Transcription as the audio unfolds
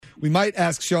we might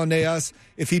ask Sean Nahas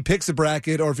if he picks a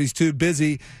bracket or if he's too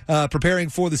busy preparing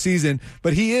for the season.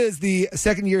 But he is the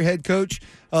second-year head coach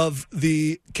of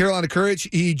the Carolina Courage.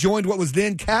 He joined what was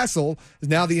then Castle, is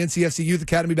now the NCFC Youth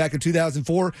Academy back in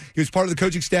 2004. He was part of the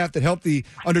coaching staff that helped the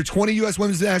under-20 U.S.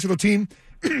 women's national team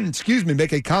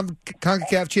make a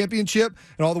CONCACAF championship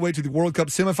and all the way to the World Cup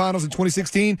semifinals in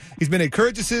 2016. He's been a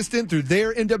Courage assistant through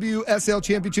their NWSL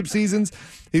championship seasons.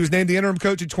 He was named the interim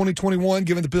coach in 2021,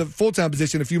 given the full-time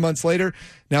position a few months later.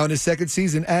 Now in his second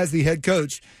season as the head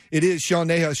coach, it is Sean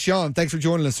Nahas. Sean, thanks for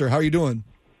joining us, sir. How are you doing?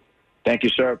 Thank you,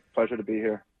 sir. Pleasure to be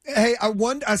here. Hey,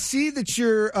 I see that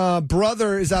your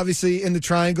brother is obviously in the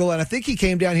Triangle, and I think he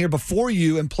came down here before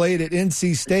you and played at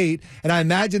NC State, and I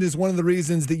imagine is one of the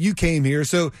reasons that you came here.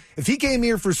 So if he came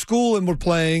here for school and were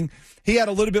playing, he had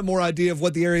a little bit more idea of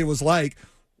what the area was like.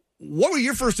 What were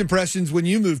your first impressions when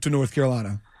you moved to North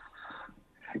Carolina?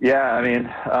 Yeah,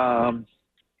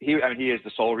 he is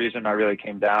the sole reason I really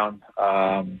came down.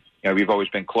 We've always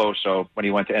been close, so when he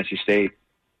went to NC State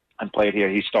and played here,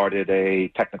 he started a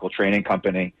technical training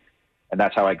company, and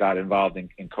that's how I got involved in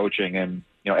coaching. And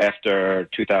after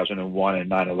 2001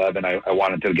 and 9/11, I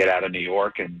wanted to get out of New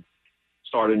York and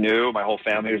start anew. My whole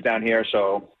family was down here,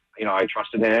 so I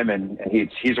trusted him, and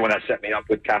he's the one that set me up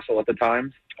with Castle at the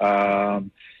time.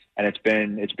 And it's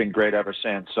been great ever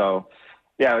since. So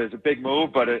yeah, it was a big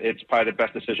move, but it's probably the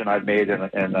best decision I've made in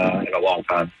a long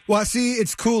time. Well, I see.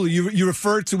 It's cool. You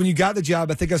referred to when you got the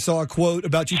job. I think I saw a quote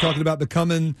about you talking about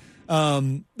becoming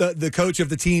the coach of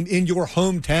the team in your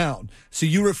hometown. So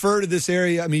you refer to this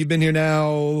area. I mean, you've been here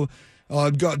now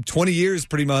 20 years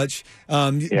pretty much.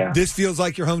 Yeah. This feels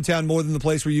like your hometown more than the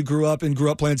place where you grew up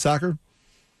playing soccer?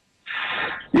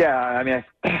 Yeah,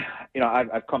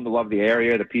 I've come to love the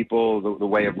area, the people, the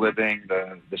way of living.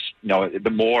 The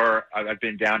more I've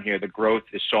been down here, the growth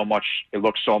is so much. It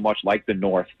looks so much like the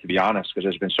North, to be honest, because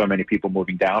there's been so many people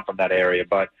moving down from that area.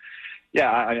 But yeah,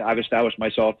 I've established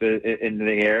myself in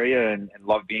the area and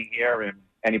love being here. And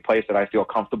any place that I feel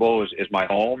comfortable is my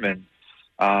home. And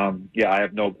I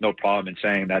have no problem in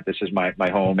saying that this is my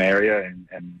home area,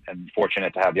 and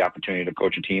fortunate to have the opportunity to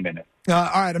coach a team in it. All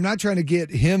right, I'm not trying to get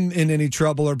him in any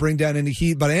trouble or bring down any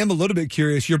heat, but I am a little bit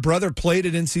curious. Your brother played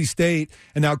at NC State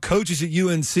and now coaches at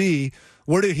UNC.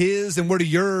 Where do his and where do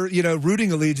your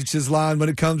rooting allegiances lie when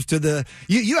it comes to the?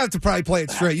 You have to probably play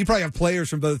it straight. You probably have players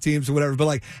from both teams or whatever.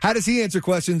 But how does he answer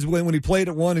questions when he played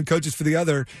at one and coaches for the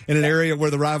other in an area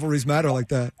where the rivalries matter like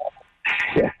that?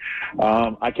 Yeah.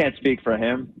 I can't speak for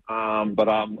him, but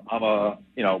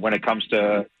when it comes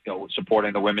to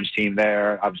supporting the women's team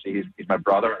there, obviously he's my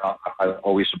brother, and I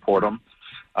always support him,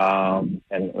 and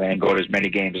go to as many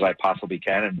games as I possibly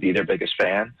can and be their biggest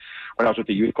fan. When I was with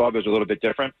the youth club, it was a little bit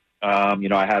different.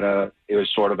 It was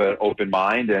sort of an open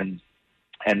mind and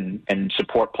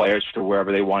support players to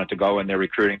wherever they wanted to go in their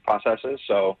recruiting processes.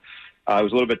 So it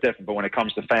was a little bit different, but when it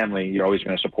comes to family, you're always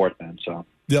going to support them. So.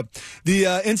 Yep. The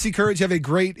NC Courage have a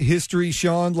great history,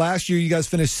 Sean. Last year, you guys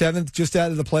finished 7th, just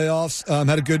out of the playoffs.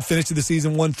 Had a good finish to the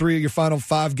season, won 3 of your final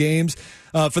 5 games.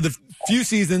 For the few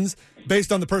seasons,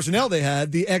 based on the personnel they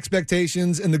had, the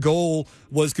expectations and the goal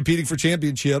was competing for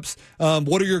championships.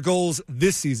 What are your goals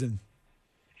this season?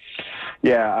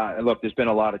 Yeah, look, there's been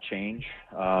a lot of change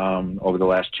over the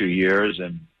last 2 years,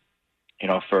 and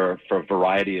for a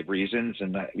variety of reasons.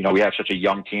 And, we have such a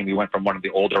young team. We went from one of the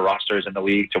older rosters in the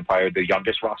league to probably the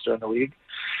youngest roster in the league.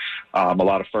 A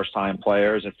lot of first-time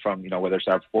players, and from, whether it's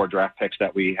our 4 draft picks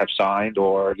that we have signed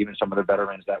or even some of the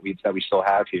veterans that we still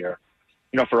have here.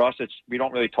 For us, we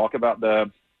don't really talk about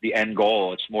the end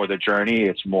goal. It's more the journey.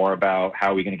 It's more about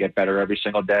how we're going to get better every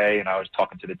single day. And I was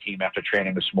talking to the team after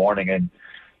training this morning, and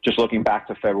just looking back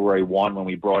to February 1 when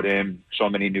we brought in so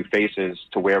many new faces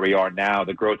to where we are now,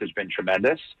 the growth has been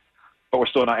tremendous, but we're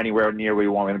still not anywhere near where we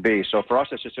want to be. So for us,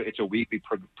 it's a weekly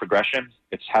progression.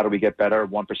 It's how do we get better,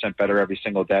 1% better every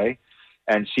single day,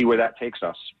 and see where that takes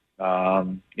us.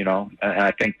 And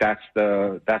I think that's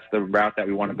the route that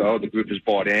we want to go. The group is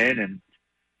bought in, and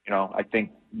I think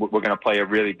we're going to play a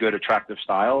really good, attractive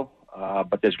style,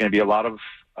 but there's going to be a lot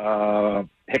of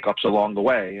hiccups along the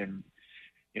way, and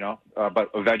but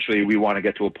eventually we want to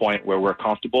get to a point where we're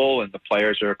comfortable and the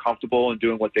players are comfortable in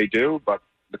doing what they do, but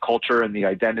the culture and the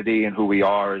identity and who we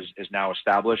are is now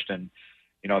established, and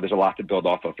there's a lot to build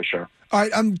off of for sure. All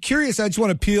right, I'm curious. I just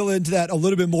want to peel into that a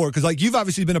little bit more because, you've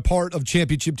obviously been a part of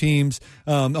championship teams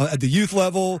at the youth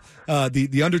level,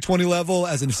 the under 20 level,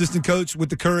 as an assistant coach with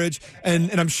the Courage, and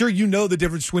I'm sure the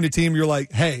difference between a team. You're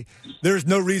like, hey, there's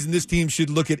no reason this team should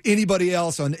look at anybody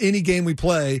else on any game we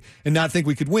play and not think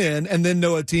we could win, and then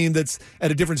know a team that's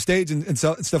at a different stage and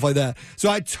stuff like that. So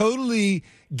I totally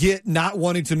get not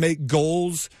wanting to make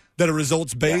goals that are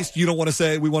results based. You don't want to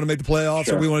say we want to make the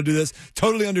playoffs or we want to do this.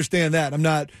 Totally understand that. I'm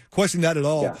not questioning that at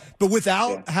all. Yeah. But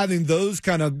without having those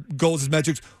kind of goals as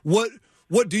metrics, what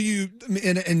do you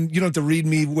and you don't have to read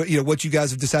me what you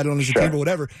guys have decided on as a team or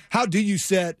whatever. How do you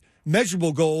set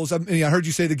measurable goals? I mean, I heard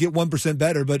you say to get 1%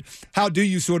 better, but how do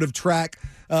you sort of track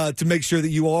to make sure that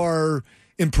you are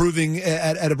improving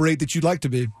at a rate that you'd like to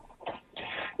be?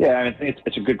 Yeah, I mean,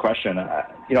 it's a good question.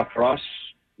 For us,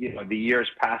 the years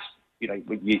past,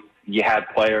 you had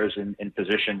players in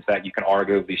positions that you can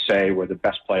arguably say were the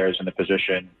best players in the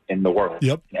position in the world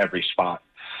in every spot.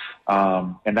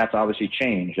 And that's obviously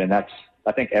changed. And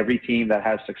I think every team that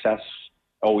has success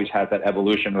always has that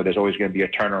evolution where there's always going to be a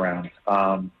turnaround.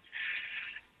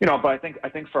 But I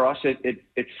think for us,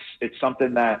 it's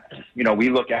something that, we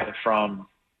look at it from,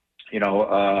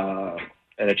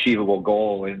 an achievable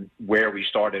goal and where we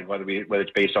started, whether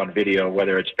it's based on video,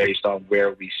 whether it's based on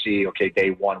where we see,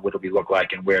 day one, what do we look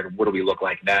like and what do we look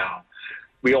like now?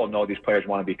 We all know these players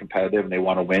want to be competitive and they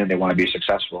want to win and they want to be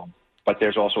successful, but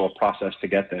there's also a process to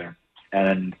get there.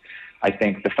 And I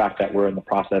think the fact that we're in the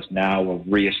process now of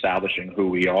reestablishing who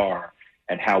we are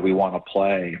and how we want to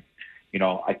play,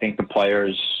 I think the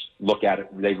players look at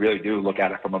it, they really do look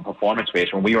at it from a performance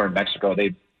base. When we were in Mexico,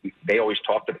 they always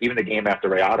talked about, even the game after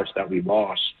Rayadas that we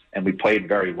lost, and we played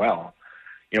very well.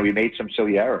 We made some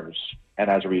silly errors,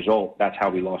 and as a result, that's how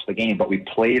we lost the game. But we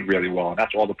played really well, and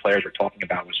that's all the players were talking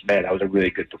about was, man, that was a really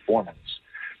good performance.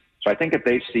 So I think if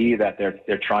they see that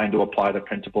they're trying to apply the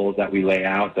principles that we lay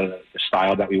out, the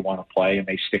style that we want to play, and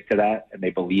they stick to that, and they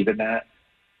believe in that,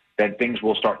 then things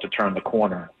will start to turn the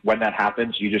corner. When that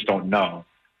happens, you just don't know.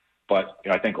 But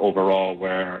I think overall,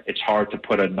 where it's hard to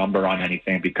put a number on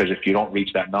anything, because if you don't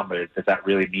reach that number, does that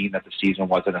really mean that the season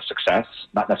wasn't a success?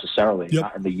 Not necessarily.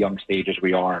 Not in the young stages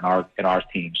we are in our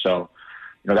team. So,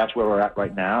 that's where we're at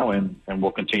right now, and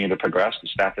we'll continue to progress. The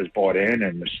staff has bought in,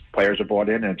 and the players are bought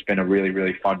in, and it's been a really,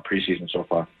 really fun preseason so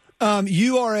far.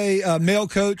 You are a male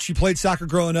coach. You played soccer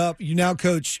growing up. You now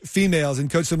coach females and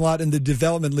coach them a lot in the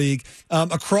development league.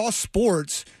 Across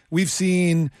sports, we've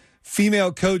seen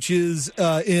female coaches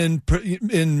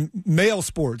in male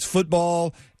sports,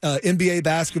 football, NBA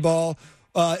basketball.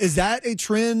 Is that a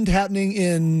trend happening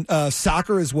in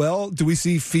soccer as well? Do we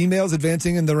see females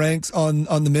advancing in the ranks on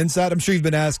the men's side? I'm sure you've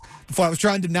been asked before. I was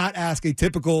trying to not ask a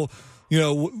typical,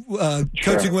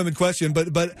 coaching women question,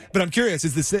 but I'm curious.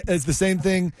 Is the same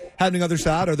thing happening on the other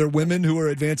side? Are there women who are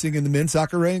advancing in the men's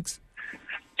soccer ranks?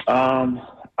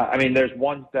 I mean, there's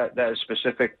one that is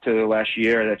specific to last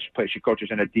year. She coaches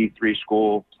in a D3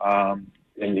 school. I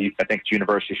think it's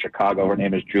University of Chicago. Her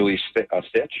name is Julie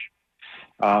Stitch,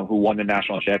 who won the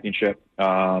national championship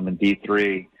in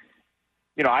D3.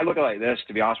 I look at it like this.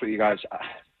 To be honest with you guys,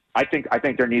 I think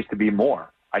there needs to be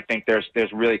more. I think there's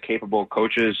really capable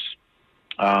coaches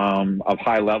of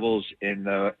high levels in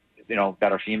the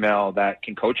that are female that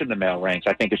can coach in the male ranks.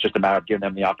 I think it's just a matter of giving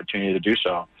them the opportunity to do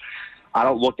so. I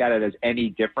don't look at it as any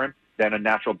different than a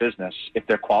natural business. If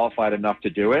they're qualified enough to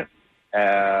do it,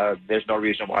 there's no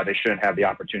reason why they shouldn't have the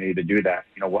opportunity to do that.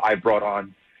 I brought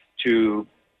on two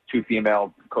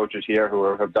female coaches here who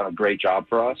have done a great job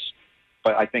for us.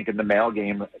 But I think in the male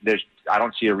game, I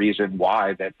don't see a reason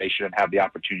why that they shouldn't have the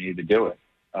opportunity to do it.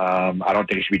 I don't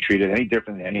think it should be treated any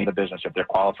different than any other business. If they're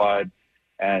qualified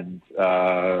and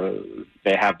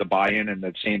they have the buy-in and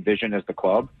the same vision as the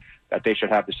club, that they should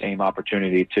have the same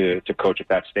opportunity to coach at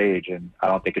that stage. And I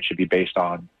don't think it should be based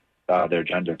on their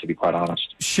gender, to be quite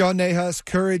honest. Sean Nahas,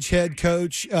 Courage head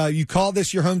coach. You call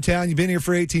this your hometown. You've been here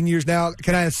for 18 years now.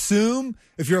 Can I assume,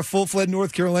 if you're a full-fledged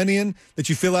North Carolinian, that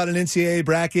you fill out an NCAA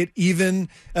bracket, even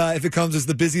if it comes as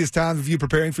the busiest time of you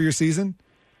preparing for your season?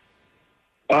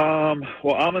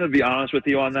 Well, I'm going to be honest with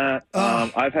you on that.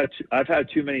 I've had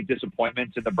too many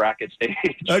disappointments in the bracket stage.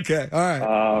 Okay, all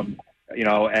right. The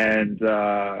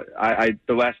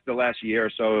last year or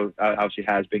so obviously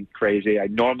has been crazy.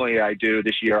 Normally I do.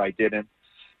 This year I didn't.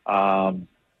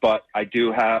 But I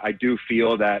do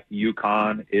feel that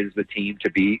UConn is the team to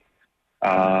beat.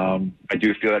 I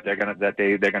do feel that they're gonna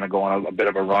go on a bit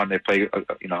of a run. They play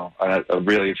a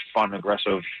really fun,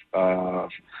 aggressive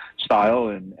style,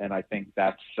 and I think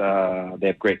that's they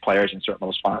have great players in certain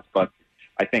little spots. But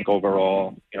I think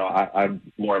overall, I'm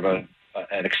more of an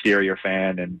exterior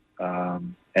fan and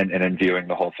viewing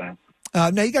the whole thing.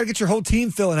 Now you got to get your whole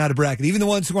team filling out a bracket, even the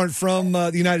ones who aren't from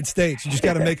the United States. You just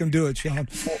got to make them do it, Sean.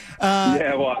 That's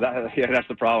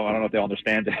the problem. I don't know if they'll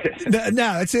understand it.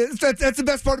 No, that's the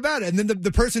best part about it. And then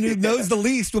the person who knows the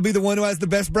least will be the one who has the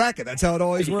best bracket. That's how it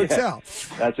always works out.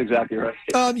 That's exactly right.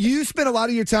 You spent a lot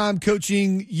of your time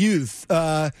coaching youth.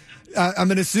 I'm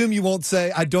going to assume you won't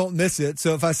say I don't miss it.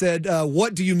 So if I said,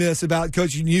 what do you miss about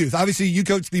coaching youth? Obviously, you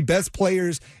coach the best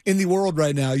players in the world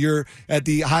right now. You're at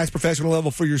the highest professional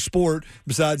level for your sport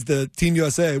besides the Team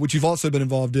USA, which you've also been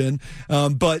involved in.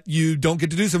 But you don't get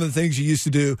to do some of the things you used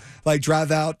to do, like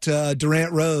drive out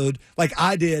Durant Road, like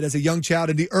I did as a young child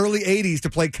in the early 80s to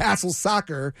play castle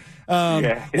soccer.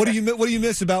 What do you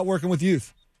miss about working with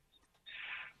youth?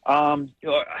 I mean,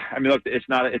 look,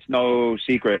 it's no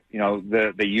secret.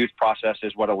 The youth process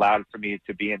is what allowed for me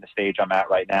to be in the stage I'm at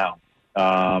right now.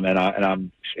 And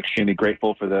I'm extremely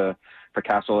grateful for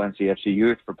Castle NCFC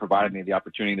Youth for providing me the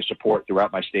opportunity to support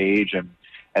throughout my stage and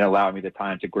allowing me the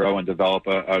time to grow and develop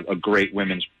a great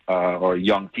women's or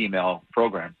young female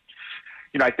program.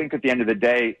 I think at the end of the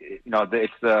day,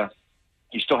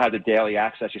 you still have the daily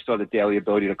access. You still have the daily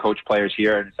ability to coach players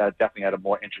here, and it's definitely at a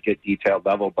more intricate, detailed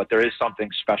level. But there is something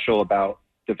special about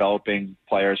developing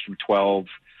players from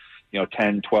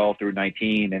 10, 12 through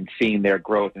 19 and seeing their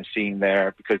growth and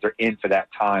because they're in for that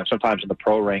time. Sometimes in the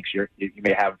pro ranks, you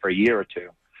may have them for a year or two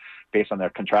based on their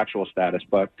contractual status.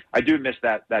 But I do miss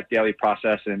that daily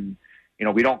process, and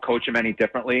we don't coach them any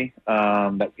differently. When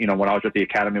I was at the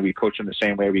academy, we coach them the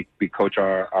same way we coach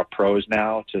our pros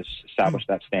now to establish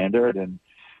that standard. And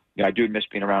I do miss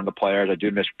being around the players. I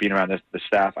do miss being around the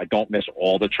staff. I don't miss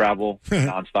all the travel,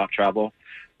 nonstop travel.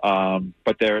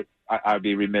 But I'd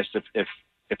be remiss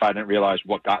if I didn't realize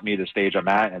what got me to the stage I'm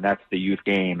at, and that's the youth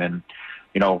game. And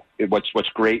what's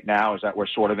great now is that we're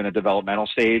sort of in a developmental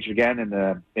stage again in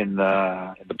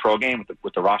the pro game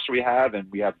with the roster we have,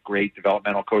 and we have great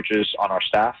developmental coaches on our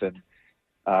staff and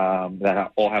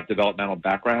that all have developmental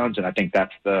backgrounds, and I think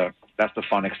that's the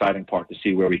fun, exciting part to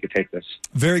see where we could take this.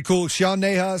 Very cool. Sean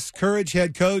Nahas, Courage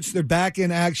head coach. They're back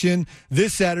in action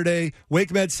this Saturday,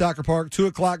 Wake Med Soccer Park,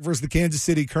 2:00 versus the Kansas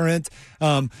City Current.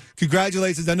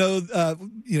 Congratulations. I know,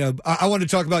 I want to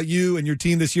talk about you and your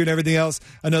team this year and everything else.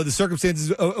 I know the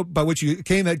circumstances by which you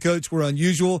became head coach were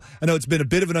unusual. I know it's been a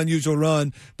bit of an unusual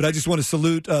run, but I just want to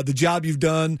salute the job you've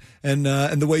done and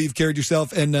the way you've carried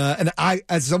yourself. And I,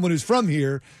 as someone who's from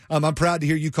here, I'm proud to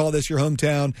hear you call this your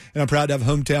hometown, and I'm proud to have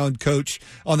a hometown coach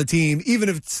on the team. Even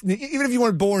if you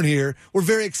weren't born here, we're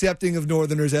very accepting of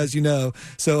Northerners, as you know.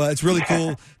 So it's really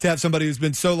cool to have somebody who's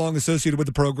been so long associated with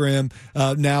the program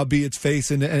now be its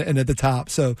face and at the top.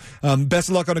 So best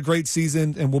of luck on a great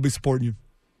season, and we'll be supporting you.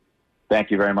 Thank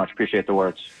you very much. Appreciate the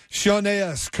words. Sean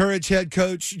Nahas, Courage head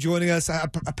coach, joining us. I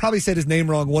probably said his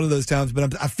name wrong one of those times,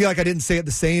 but I feel like I didn't say it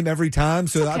the same every time,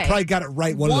 so okay. I probably got it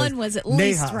right. One was at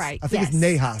least right. I think it's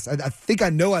Nahas. I think I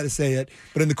know how to say it,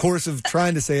 but in the course of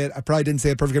trying to say it, I probably didn't say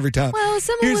it perfect every time. Well,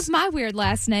 someone with my weird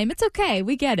last name, it's okay.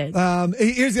 We get it.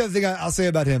 Here's the other thing I'll say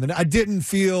about him, and I didn't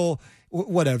feel...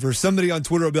 Whatever. Somebody on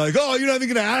Twitter will be like, "Oh, you're not even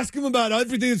going to ask him about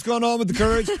everything that's going on with the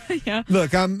Courage." Yeah.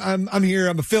 Look, I'm here.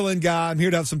 I'm a fill-in guy. I'm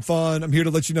here to have some fun. I'm here to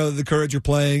let you know that the Courage are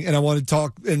playing, and I want to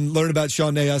talk and learn about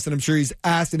Sean Nahas, and I'm sure he's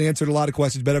asked and answered a lot of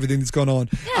questions about everything that's going on.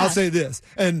 Yeah. I'll say this,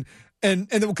 and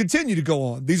it will continue to go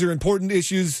on. These are important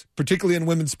issues, particularly in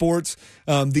women's sports.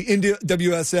 The India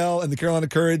WSL and the Carolina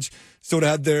Courage sort of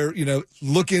had their,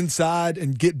 look inside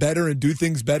and get better and do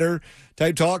things better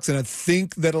type talks, and I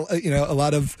think that a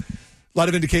lot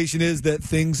of indication is that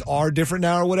things are different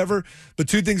now or whatever. But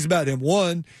two things about him.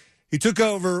 One, he took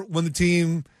over when the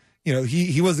team,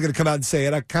 he wasn't going to come out and say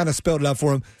it. I kind of spelled it out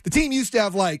for him. The team used to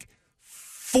have like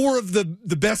 4 of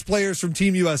the best players from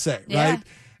Team USA, right?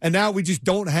 And now we just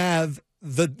don't have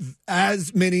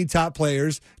as many top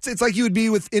players. It's like you would be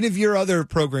with any of your other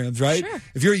programs, right? Sure.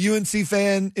 If you're a UNC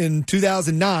fan in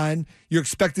 2009, you're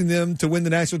expecting them to win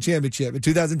the national championship. In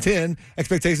 2010,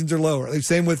 expectations are lower.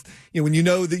 Same with, when you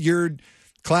know that your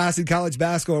class in college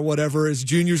basketball or whatever is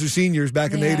juniors or seniors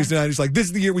back in the 80s and 90s, like, this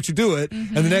is the year we should do it.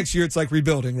 Mm-hmm. And the next year it's like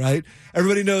rebuilding, right?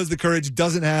 Everybody knows the Courage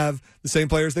doesn't have the same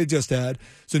players they just had.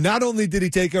 So not only did he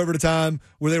take over at a time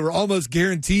where they were almost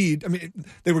guaranteed,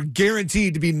 they were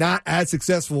guaranteed to be not as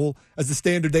successful as the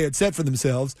standard they had set for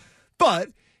themselves, but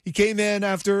he came in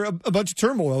after a bunch of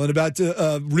turmoil and about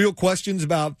real questions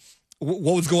about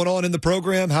what was going on in the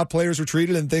program, how players were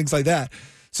treated, and things like that.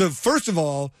 So first of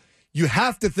all, you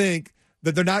have to think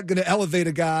that they're not going to elevate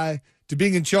a guy to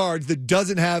being in charge that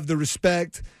doesn't have the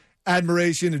respect,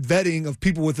 admiration, and vetting of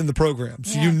people within the program.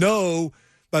 So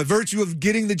by virtue of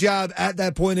getting the job at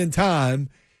that point in time,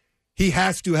 he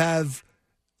has to have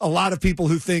a lot of people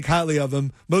who think highly of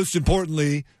him, most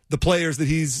importantly, the players that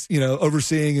he's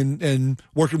overseeing and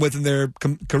working with in their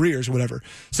careers or whatever.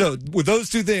 So with those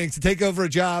two things, to take over a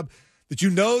job that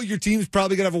your team's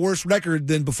probably going to have a worse record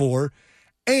than before,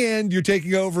 and you're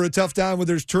taking over a tough time where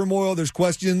there's turmoil, there's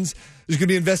questions, there's going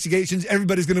to be investigations.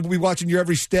 Everybody's going to be watching your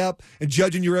every step and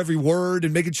judging your every word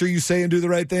and making sure you say and do the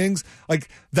right things. Like,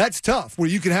 that's tough, where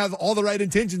you can have all the right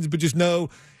intentions, but just know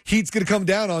heat's going to come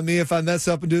down on me if I mess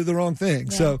up and do the wrong thing.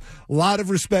 Yeah. So a lot of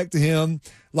respect to him,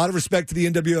 a lot of respect to the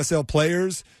NWSL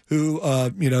players who,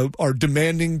 are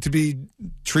demanding to be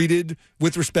treated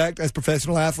with respect as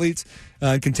professional athletes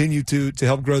and continue to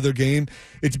help grow their game.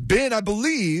 It's been, I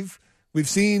believe, we've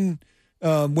seen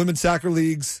women's soccer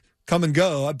leagues come and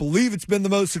go. I believe it's been the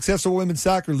most successful women's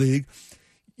soccer league.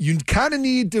 You kind of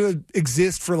need to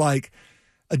exist for like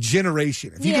a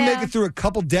generation. If you can make it through a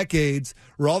couple decades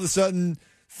where all of a sudden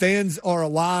fans are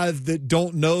alive that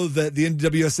don't know that the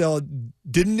NWSL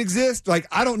didn't exist. Like,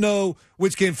 I don't know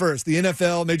which came first, the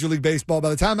NFL, Major League Baseball.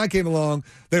 By the time I came along,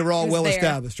 they were all well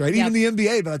established, right? Yep. Even the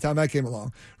NBA by the time I came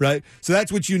along, right? So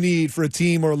that's what you need for a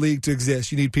team or a league to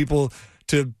exist. You need people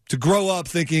to grow up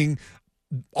thinking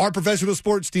our professional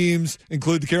sports teams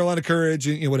include the Carolina Courage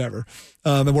and whatever.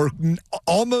 And we're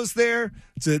almost there.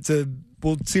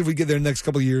 We'll see if we get there in the next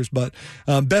couple of years. But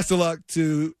best of luck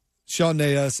to Sean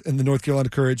Nayas and the North Carolina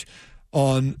Courage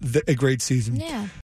on a great season. Yeah.